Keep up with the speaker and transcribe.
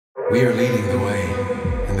We are leading the way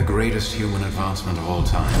in the greatest human advancement of all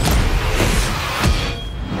time.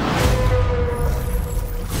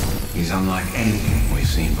 He's unlike anything we've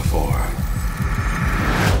seen before.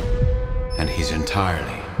 And he's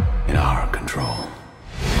entirely in our control.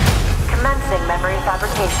 Commencing memory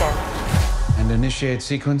fabrication. And initiate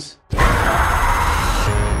sequence?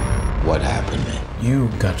 What happened? You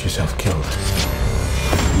got yourself killed.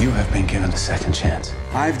 You have been given a second chance.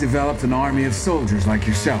 I've developed an army of soldiers like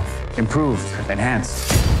yourself. Improved, enhanced.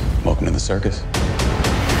 Welcome to the circus.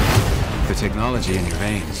 The technology in your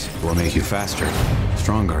veins will make you faster,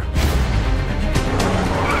 stronger,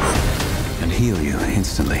 and heal you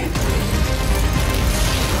instantly.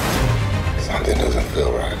 Something doesn't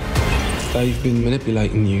feel right. They've been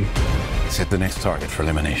manipulating you. Set the next target for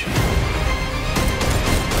elimination.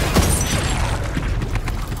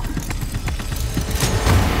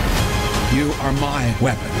 You are my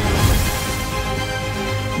weapon.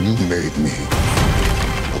 You made me,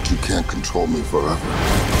 but you can't control me forever.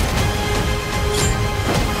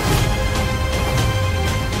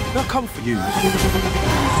 They'll come for you.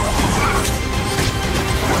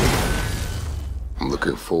 I'm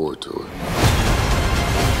looking forward to it.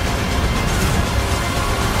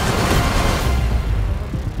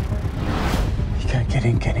 You can't get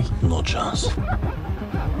in, Kenny. No chance.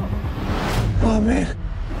 Oh, man.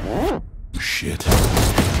 Shit.